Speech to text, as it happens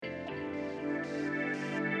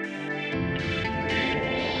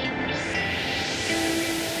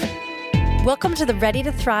Welcome to the Ready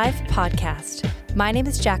to Thrive podcast. My name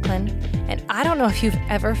is Jacqueline, and I don't know if you've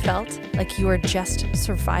ever felt like you are just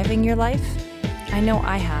surviving your life. I know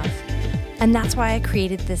I have, and that's why I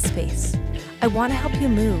created this space. I want to help you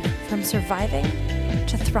move from surviving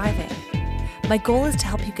to thriving. My goal is to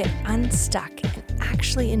help you get unstuck and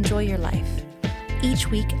actually enjoy your life. Each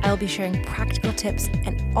week, I'll be sharing practical tips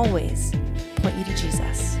and always point you to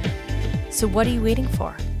Jesus. So what are you waiting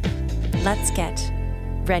for? Let's get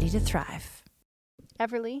ready to thrive.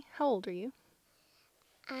 Everly, how old are you?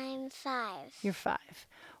 I'm 5. You're 5.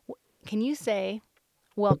 Can you say,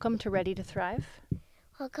 welcome to Ready to Thrive?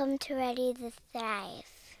 Welcome to Ready to Thrive.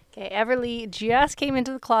 Okay, Everly just came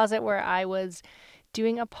into the closet where I was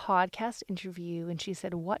doing a podcast interview, and she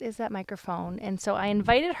said, what is that microphone? And so I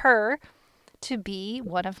invited her to be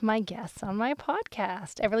one of my guests on my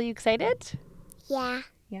podcast. Everly, you excited? Yeah.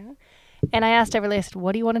 Yeah. And I asked Everly, I said,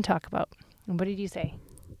 what do you want to talk about? And what did you say?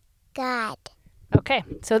 God. Okay,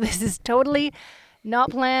 so this is totally not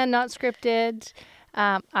planned, not scripted.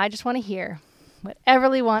 I just want to hear what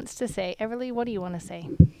Everly wants to say. Everly, what do you want to say?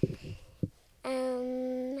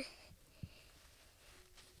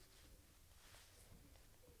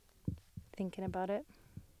 Thinking about it?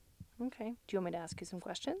 Okay. Do you want me to ask you some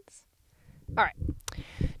questions? All right.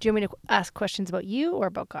 Do you want me to ask questions about you or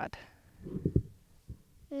about God?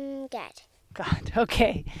 God. God.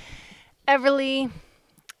 Okay. Everly,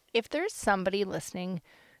 if there's somebody listening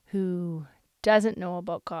who doesn't know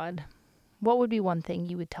about God, what would be one thing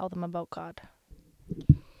you would tell them about God?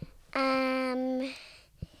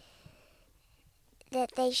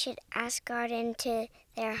 That they should ask God into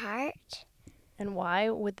their heart And why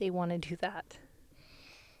would they want to do that?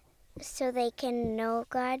 so they can know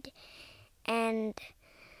God and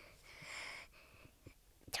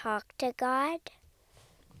talk to God.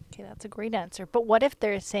 Okay, that's a great answer. But what if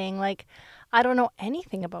they're saying, like, I don't know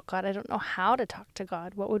anything about God. I don't know how to talk to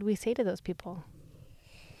God. What would we say to those people?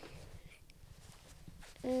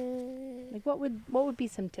 Like, what would be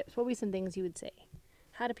some tips? What would be some things you would say?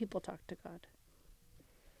 How do people talk to God?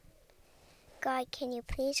 God, can you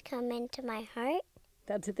please come into my heart?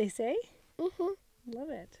 That's what they say? Mm-hmm. Love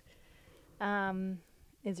it.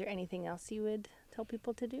 Is there anything else you would tell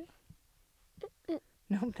people to do?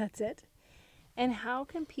 No, that's it. And how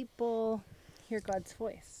can people hear God's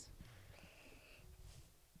voice?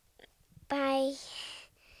 By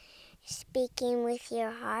speaking with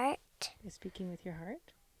your heart. By speaking with your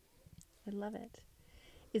heart? I love it.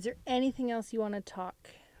 Is there anything else you want to talk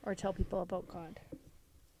or tell people about God?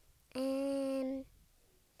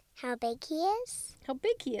 How big he is? How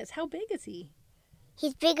big he is? How big is he?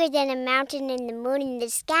 He's bigger than a mountain and the moon in the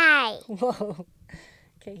sky. Whoa.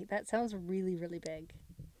 Okay, that sounds really, really big.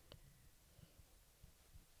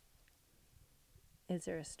 Is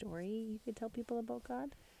there a story you could tell people about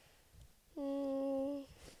God? I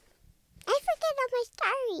forget all my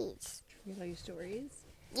stories. Forget all your stories?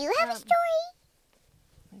 Do you have a story?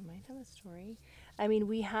 I might have a story. I mean,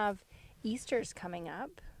 we have Easter's coming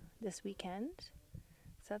up this weekend.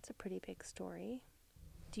 So that's a pretty big story.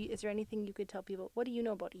 Is there anything you could tell people? What do you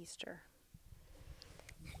know about Easter?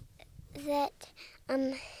 That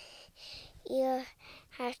you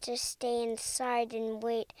have to stay inside and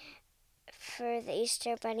wait for the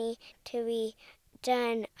Easter Bunny to be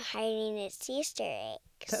done hiding its Easter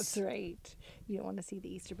eggs. That's right. You don't want to see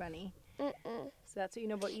the Easter Bunny. Mm-mm. So that's what you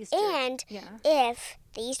know about Easter. And if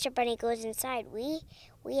the Easter Bunny goes inside, we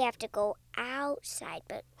have to go outside,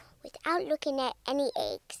 but without looking at any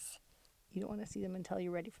eggs. You don't want to see them until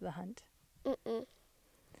you're ready for the hunt. Mm-mm.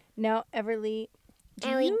 Now, Everly,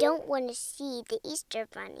 we don't want to see the Easter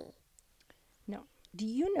Bunny. No. Do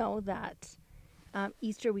you know that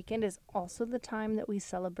Easter weekend is also the time that we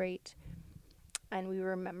celebrate and we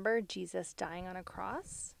remember Jesus dying on a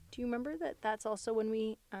cross? Do you remember that that's also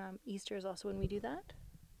when Easter is also when we do that?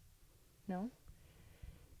 No?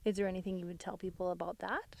 Is there anything you would tell people about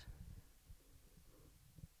that?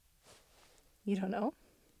 You don't know?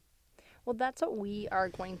 Well, that's what we are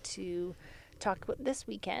going to talk about this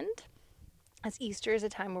weekend, as Easter is a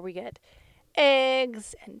time where we get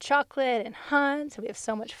eggs and chocolate and hunt, so we have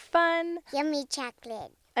so much fun. Yummy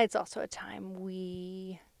chocolate. It's also a time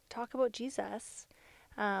we talk about Jesus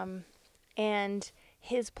and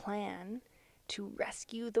his plan to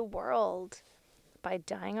rescue the world by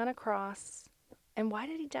dying on a cross. And why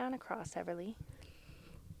did he die on a cross, Everly?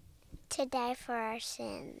 To die for our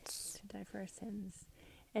sins. To die for our sins.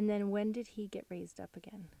 And then when did he get raised up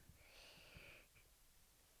again?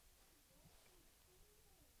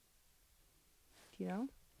 Do you know?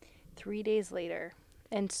 3 days later.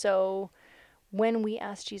 And so when we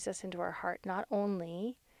ask Jesus into our heart, not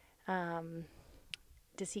only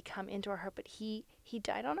does he come into our heart, but he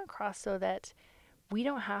died on a cross so that we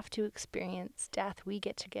don't have to experience death. We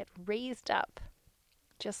get to get raised up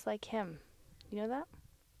just like him. You know that?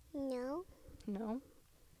 No. No?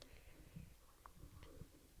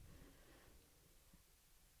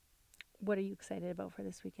 What are you excited about for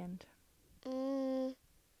this weekend?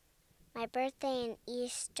 My birthday and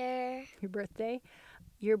Easter. Your birthday?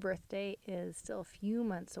 Your birthday is still a few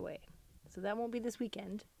months away. So that won't be this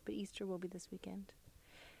weekend, but Easter will be this weekend.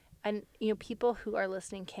 And, people who are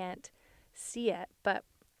listening can't see it, but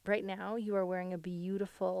right now you are wearing a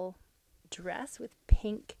beautiful dress with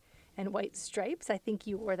pink and white stripes. I think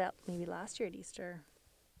you wore that maybe last year at Easter.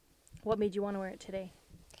 What made you want to wear it today?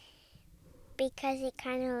 Because it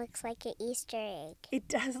kind of looks like an Easter egg. It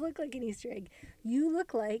does look like an Easter egg. You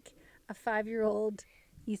look like a 5-year-old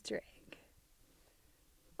Easter egg.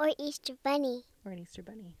 Or Easter bunny. Or an Easter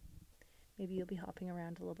bunny. Maybe you'll be hopping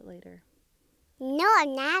around a little bit later. No,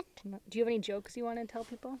 I'm not. Do you have any jokes you want to tell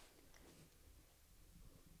people?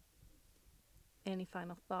 Any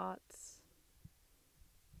final thoughts?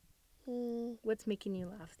 What's making you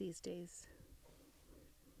laugh these days?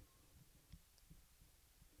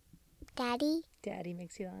 Daddy? Daddy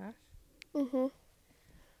makes you laugh? Mm-hmm.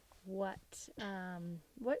 What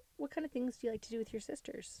kind of things do you like to do with your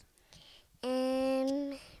sisters?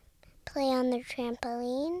 Play on the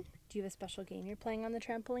trampoline. Do you have a special game you're playing on the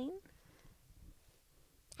trampoline?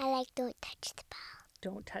 I like Don't Touch the Ball.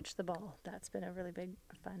 Don't touch the ball. That's been a really big,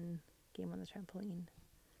 fun game on the trampoline.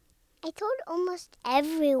 I told almost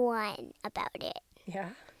everyone about it. Yeah?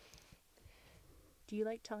 Do you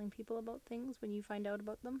like telling people about things when you find out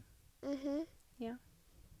about them? Mm-hmm. Yeah.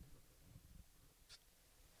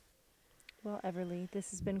 Well, Everly, this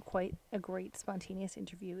has been quite a great spontaneous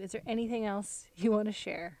interview. Is there anything else you want to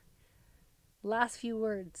share? Last few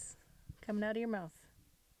words coming out of your mouth.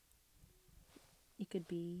 It could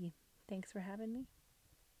be, thanks for having me.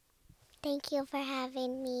 Thank you for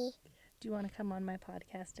having me. Do you want to come on my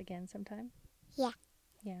podcast again sometime? Yeah.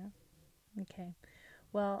 Yeah? Okay.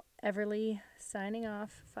 Well, Everly, signing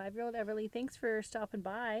off. 5-year-old Everly, thanks for stopping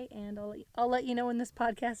by, and I'll let you know when this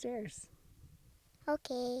podcast airs.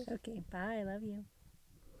 Okay. Okay, bye. Love you.